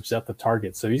in average depth of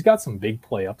target. So he's got some big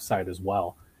play upside as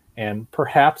well. And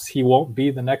perhaps he won't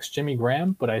be the next Jimmy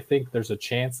Graham, but I think there's a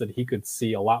chance that he could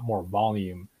see a lot more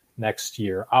volume next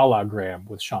year, a la Graham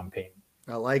with Sean Payton.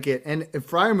 I like it. And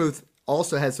Freiermuth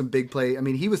also has some big play. I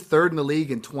mean, he was 3rd in the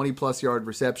league in 20-plus yard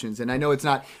receptions. And I know it's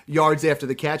not yards after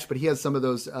the catch, but he has some of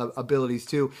those abilities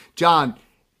too. John,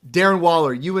 Darren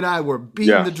Waller, you and I were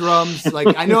beating the drums.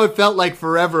 Like, I know it felt like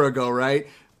forever ago, right?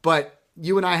 But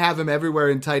you and I have him everywhere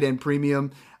in tight end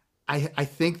premium. I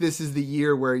think this is the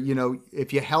year where,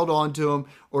 if you held on to him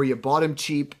or you bought him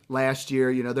cheap last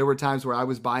year, there were times where I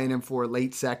was buying him for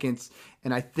late seconds.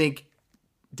 And I think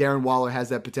Darren Waller has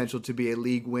that potential to be a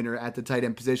league winner at the tight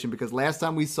end position, because last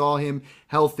time we saw him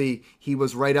healthy, he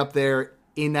was right up there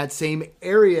in that same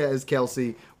area as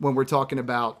Kelce when we're talking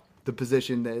about the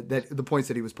position that the points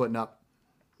that he was putting up.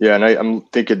 Yeah, and I'm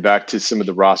thinking back to some of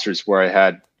the rosters where I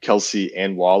had Kelce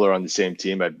and Waller on the same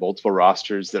team. I had multiple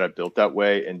rosters that I built that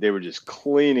way, and they were just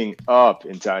cleaning up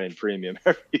in tight end premium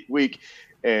every week.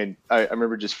 And I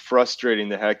remember just frustrating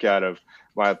the heck out of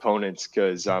my opponents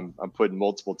because I'm putting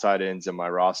multiple tight ends in my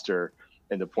roster,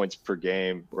 and the points per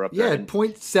game were up there. Yeah,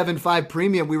 0.75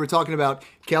 premium. We were talking about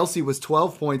Kelce was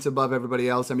 12 points above everybody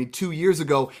else. I mean, 2 years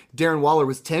ago, Darren Waller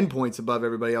was 10 points above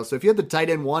everybody else. So if you had the tight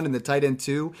end 1 and the tight end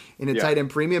 2 in a tight end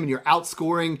premium, and you're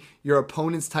outscoring your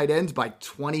opponent's tight ends by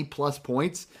 20 plus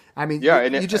points, I mean,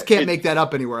 you just can't make that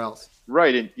up anywhere else.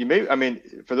 Right. And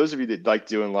for those of you that like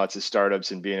doing lots of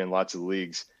startups and being in lots of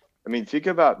leagues, I mean, think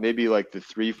about maybe like the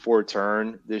 3-4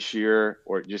 turn this year,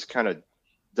 or just kind of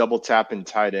double tapping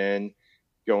tight end,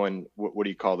 going, what do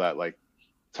you call that? Like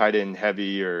tight end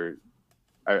heavy, or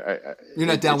you're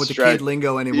not down with the kid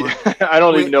lingo anymore. Yeah, I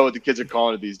don't even know what the kids are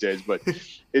calling it these days, but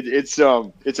it's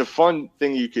a fun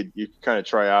thing you could kind of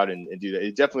try out and do that.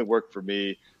 It definitely worked for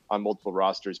me on multiple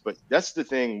rosters, but that's the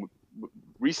thing.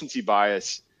 Recency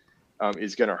bias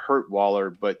is going to hurt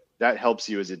Waller, but that helps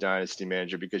you as a dynasty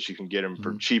manager because you can get him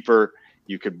for cheaper.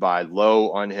 You could buy low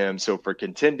on him. So for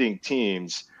contending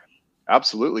teams,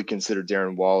 absolutely consider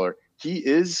Darren Waller. He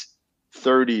is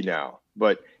 30 now,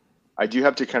 but I do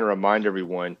have to kind of remind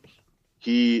everyone,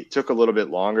 he took a little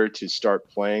bit longer to start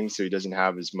playing, so he doesn't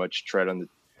have as much tread on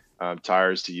the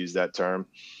tires, to use that term.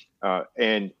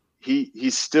 And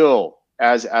he's still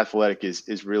as athletic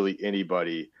as really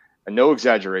anybody. And no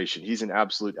exaggeration, he's an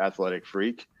absolute athletic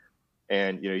freak.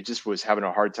 And, he just was having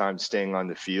a hard time staying on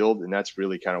the field. And that's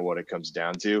really kind of what it comes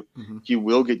down to. Mm-hmm. He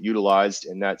will get utilized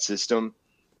in that system.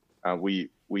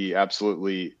 We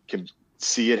absolutely can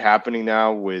see it happening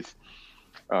now with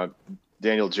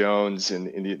Daniel Jones and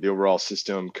the overall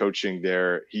system coaching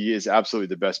there. He is absolutely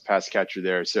the best pass catcher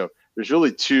there. So there's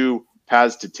really two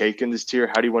paths to take in this tier.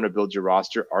 How do you want to build your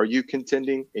roster? Are you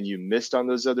contending and you missed on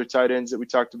those other tight ends that we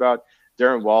talked about?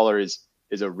 Darren Waller is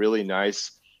a really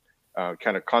nice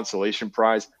kind of consolation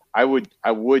prize. I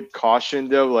would caution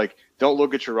though, like, don't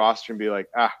look at your roster and be like,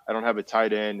 I don't have a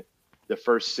tight end. The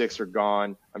first 6 are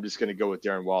gone. I'm just going to go with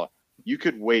Darren Waller. You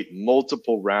could wait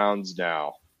multiple rounds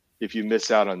now if you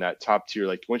miss out on that top tier.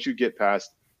 Like, once you get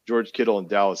past George Kittle and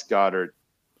Dallas Goedert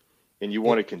and you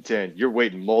want to contend, you're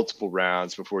waiting multiple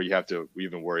rounds before you have to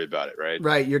even worry about it, right?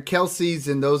 Right. Your Kelce's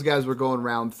and those guys were going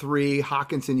round 3.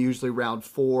 Hawkinson usually round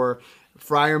 4.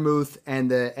 Freiermuth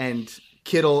and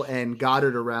Kittle and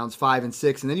Goddard are rounds 5 and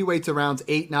 6. And then you wait to rounds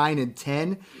 8, 9, and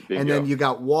 10. And then you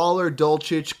got Waller,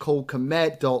 Dulcich, Cole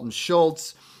Kmet, Dalton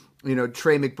Schultz,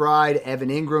 Trey McBride, Evan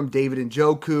Ingram, David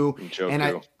Njoku.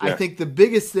 And I think the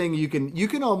biggest thing you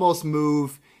can almost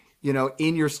move,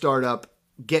 in your startup,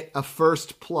 get a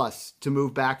first plus to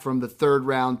move back from the 3rd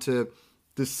round to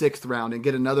the 6th round, and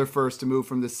get another first to move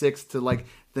from the 6th to like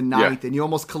the 9th. Yeah. And you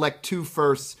almost collect 2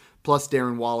 firsts plus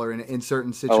Darren Waller in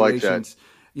certain situations. I like that.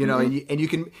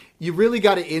 And you really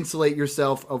got to insulate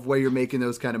yourself of where you're making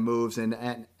those kind of moves. And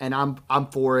I'm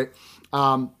for it.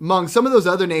 Among some of those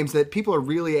other names that people are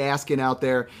really asking out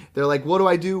there, they're like, what do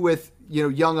I do with,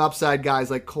 young upside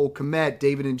guys like Cole Kmet,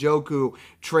 David Njoku,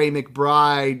 Trey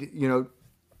McBride, you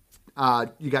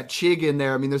got Chig in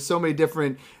there. I mean, there's so many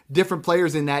different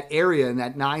players in that area, in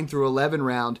that 9 through 11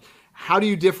 round. How do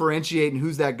you differentiate and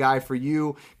who's that guy for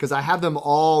you? Because I have them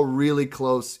all really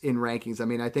close in rankings. I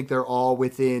mean, I think they're all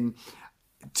within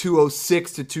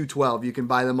 206 to 212. You can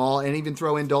buy them all and even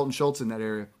throw in Dalton Schultz in that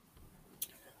area.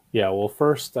 Yeah, well,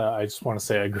 first, I just want to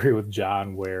say I agree with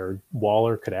John where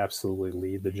Waller could absolutely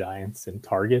lead the Giants in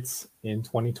targets in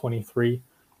 2023.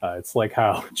 It's like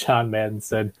how John Madden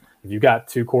said, if you got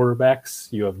 2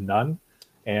 quarterbacks, you have none.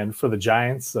 And for the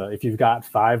Giants, if you've got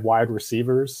 5 wide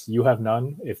receivers, you have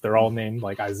none. If they're all named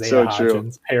like Isaiah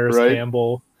Hodgins, Paris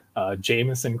Campbell,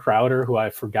 Jamison Crowder, who I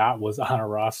forgot was on a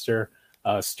roster,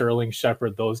 Sterling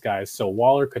Shepard, those guys. So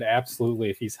Waller could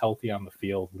absolutely, if he's healthy on the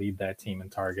field, lead that team in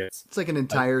targets. It's like an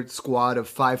entire squad of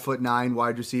 5'9"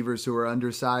 wide receivers who are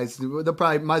undersized. They'll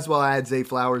probably might as well add Zay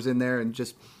Flowers in there and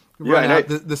just run out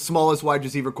the smallest wide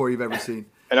receiver core you've ever seen.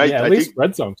 And at least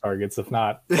red zone targets, if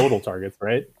not total targets,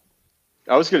 right?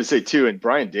 I was going to say too, and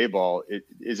Brian Daboll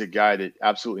is a guy that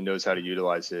absolutely knows how to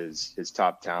utilize his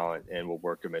top talent and will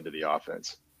work him into the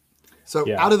offense. So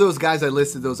out of those guys I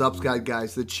listed, those upside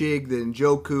guys, the Chig, the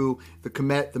Njoku, the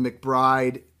Komet, the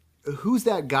McBride, who's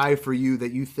that guy for you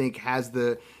that you think has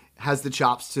the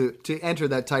chops to enter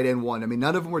that tight end one? I mean,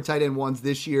 none of them were tight end ones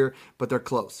this year, but they're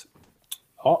close.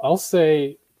 I'll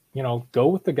say, go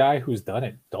with the guy who's done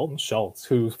it, Dalton Schultz,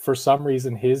 who for some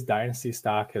reason his dynasty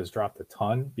stock has dropped a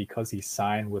ton because he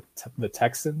signed with the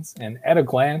Texans. And at a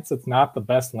glance, it's not the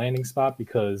best landing spot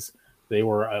because they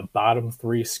were a bottom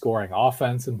 3 scoring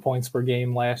offense in points per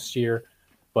game last year.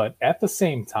 But at the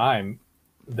same time,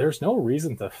 there's no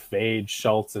reason to fade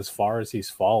Schultz as far as he's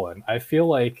fallen. I feel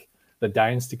like the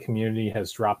dynasty community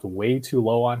has dropped way too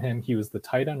low on him. He was the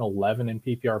tight end 11 in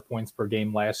PPR points per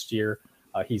game last year.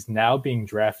 He's now being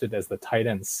drafted as the tight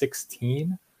end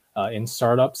 16 in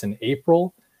startups in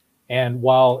April. And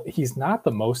while he's not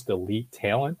the most elite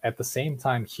talent, at the same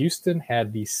time, Houston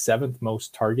had the 7th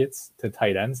most targets to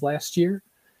tight ends last year.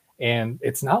 And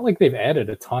it's not like they've added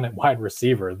a ton at wide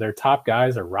receiver. Their top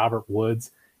guys are Robert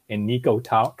Woods and Nico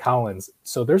Collins.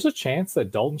 So there's a chance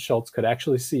that Dalton Schultz could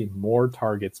actually see more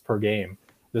targets per game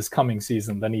this coming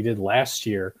season than he did last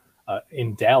year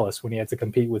in Dallas when he had to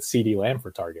compete with CeeDee Lamb for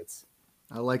targets.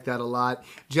 I like that a lot.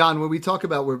 John, when we talk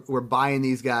about we're buying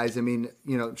these guys, I mean,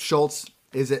 Schultz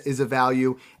is a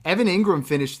value. Evan Ingram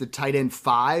finished the tight end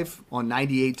 5 on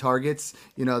 98 targets.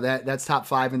 That's top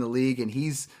 5 in the league, and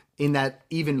he's in that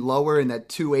even lower in that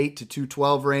 2.8 to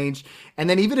 2.12 range. And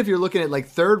then even if you're looking at like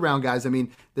third round guys, I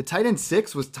mean, the tight end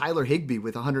 6 was Tyler Higbee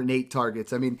with 108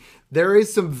 targets. I mean, there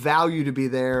is some value to be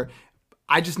there.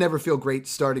 I just never feel great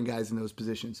starting guys in those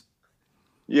positions.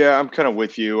 Yeah, I'm kind of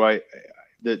with you.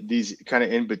 These kind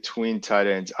of in between tight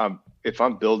ends. If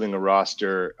I'm building a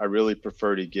roster, I really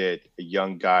prefer to get a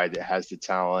young guy that has the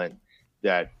talent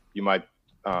that you might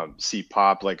see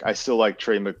pop. Like I still like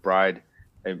Trey McBride,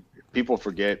 and people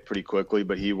forget pretty quickly,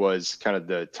 but he was kind of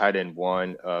the tight end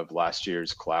 1 of last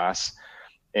year's class.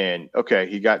 And okay,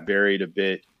 he got buried a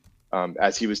bit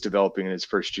as he was developing in his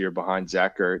first year behind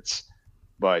Zach Ertz.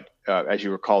 But as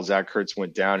you recall, Zach Ertz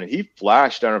went down and he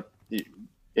flashed. I don't know if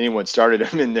anyone started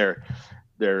him in their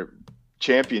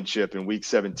championship in week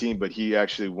 17, but he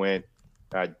actually went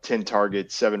 10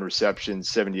 targets, 7 receptions,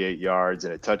 78 yards,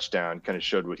 and a touchdown, kind of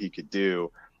showed what he could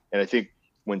do. And I think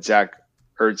when Zach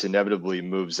Ertz inevitably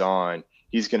moves on,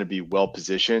 he's going to be well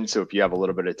positioned. So if you have a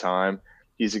little bit of time,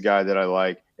 he's a guy that I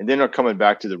like. And then coming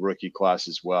back to the rookie class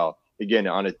as well. Again,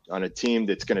 on a team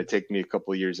that's going to take me a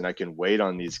couple of years and I can wait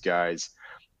on these guys,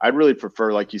 I'd really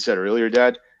prefer, like you said earlier,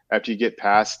 Dad, after you get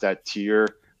past that tier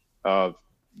of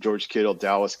George Kittle,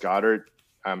 Dallas Goedert,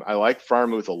 I like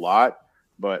Freiermuth a lot,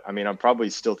 but I mean, I'm probably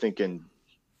still thinking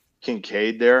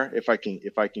Kincaid there if I can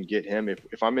get him.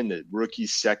 If I'm in the rookie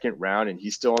 2nd round and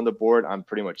he's still on the board, I'm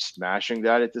pretty much smashing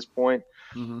that at this point.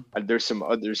 Mm-hmm. There's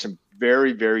some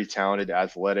very, very talented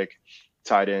athletic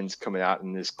tight ends coming out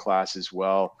in this class as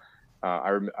well.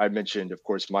 I mentioned, of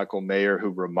course, Michael Mayer, who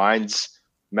reminds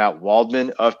Matt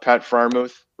Waldman of Pat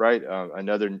Freiermuth, right?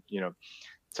 Another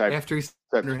type after he's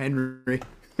Hunter Henry.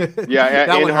 Yeah,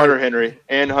 and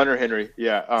Hunter Henry.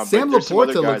 Yeah. Sam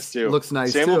Laporta looks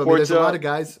nice Sam too. Laporta, I mean, there's a lot of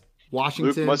guys.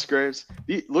 Washington, Luke Musgraves.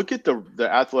 Look at the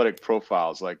athletic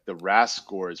profiles, like the RAS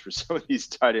scores for some of these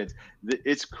tight ends.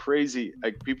 It's crazy.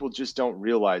 Like people just don't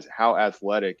realize how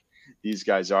athletic these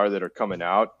guys are that are coming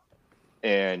out.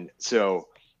 And so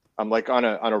I'm like on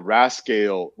a RAS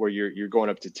scale where you're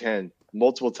going up to 10.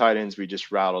 Multiple tight ends we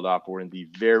just rattled off were in the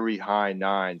very high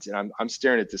 9s, and I'm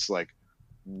staring at this like,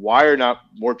 why are not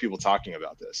more people talking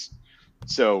about this?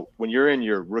 So when you're in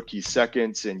your rookie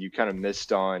seconds and you kind of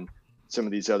missed on some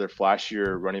of these other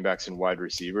flashier running backs and wide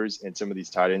receivers, and some of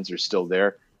these tight ends are still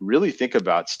there, really think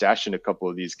about stashing a couple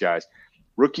of these guys.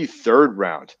 Rookie 3rd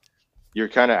round, you're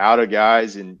kind of out of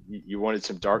guys and you wanted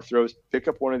some dark throws, pick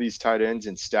up one of these tight ends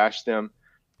and stash them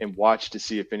and watch to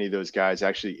see if any of those guys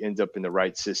actually end up in the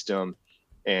right system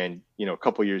and, a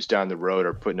couple years down the road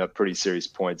are putting up pretty serious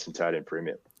points in tight end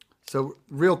premium. So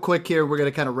real quick here, we're going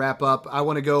to kind of wrap up. I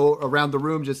want to go around the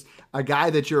room, just a guy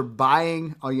that you're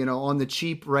buying, on the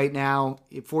cheap right now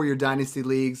for your dynasty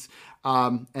leagues.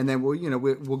 And then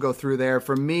we'll go through there.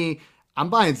 For me, I'm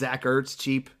buying Zach Ertz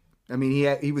cheap. I mean,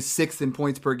 he was 6th in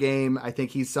points per game. I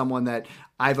think he's someone that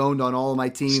I've owned on all of my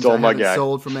teams. I haven't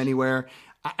sold from anywhere.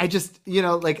 I just,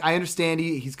 I understand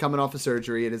he's coming off of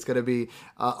surgery and it's going to be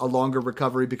a longer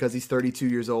recovery because he's 32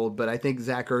 years old. But I think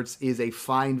Zach Ertz is a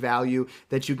fine value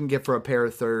that you can get for a pair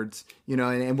of thirds,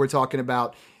 and we're talking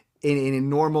about in a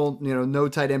normal, no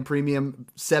tight end premium,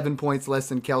 7 points less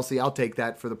than Kelsey. I'll take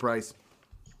that for the price.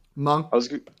 Mung? I was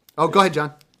good. Oh, go ahead,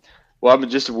 John. Well, I'm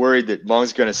just worried that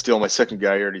Mong's going to steal my second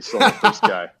guy. He already stole my first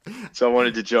guy. So I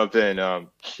wanted to jump in. Go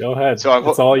ahead. So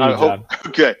it's all you, John.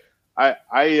 Okay. I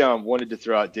wanted to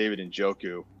throw out David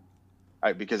Njoku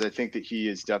because I think that he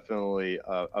is definitely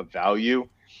a value.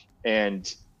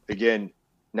 And again,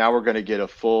 now we're going to get a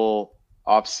full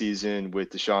offseason with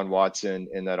Deshaun Watson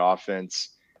in that offense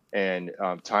and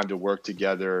time to work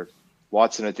together.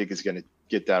 Watson, I think, is going to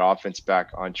get that offense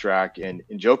back on track. And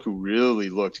Njoku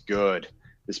really looked good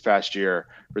this past year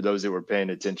for those that were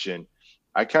paying attention.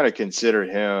 I kind of consider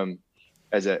him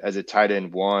as a tight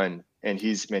end one, and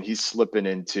he's slipping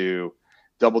into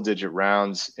double-digit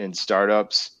rounds in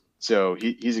startups. So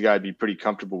he's a guy I'd be pretty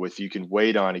comfortable with. You can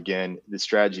wait on, again, the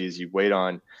strategy is you wait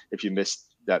on if you miss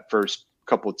that first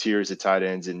couple tiers of tight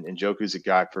ends, and Njoku's a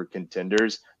guy for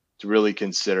contenders to really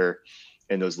consider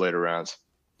in those later rounds.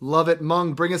 Love it.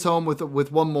 Mung, bring us home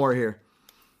with one more here.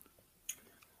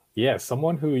 Yeah,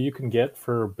 someone who you can get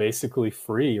for basically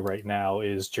free right now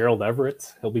is Gerald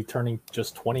Everett. He'll be turning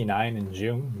just 29 in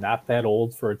June. Not that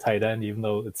old for a tight end, even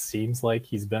though it seems like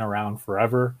he's been around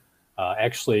forever.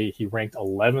 Actually, he ranked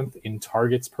 11th in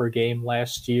targets per game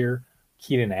last year.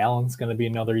 Keenan Allen's going to be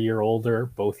another year older.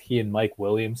 Both he and Mike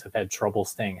Williams have had trouble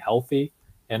staying healthy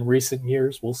in recent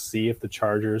years. We'll see if the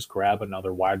Chargers grab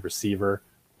another wide receiver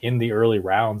in the early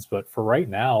rounds. But for right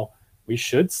now, we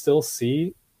should still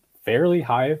see fairly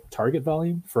high target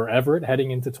volume for Everett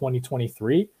heading into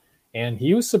 2023. And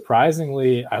he was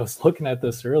surprisingly, I was looking at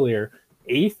this earlier,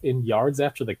 8th in yards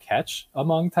after the catch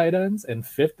among tight ends and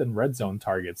 5th in red zone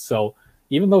targets. So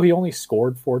even though he only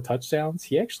scored 4 touchdowns,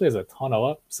 he actually has a ton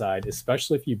of upside,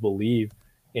 especially if you believe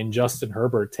in Justin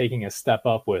Herbert taking a step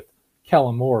up with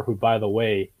Kellen Moore, who, by the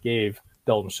way, gave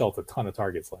Dalton Schultz a ton of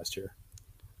targets last year.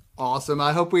 Awesome.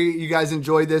 I hope you guys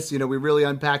enjoyed this. We really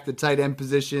unpacked the tight end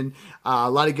position. A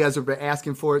lot of guys have been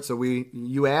asking for it, so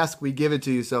you ask, we give it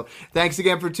to you. So thanks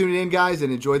again for tuning in, guys,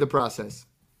 and enjoy the process.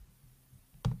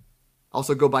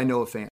 Also, go buy Noah Fant.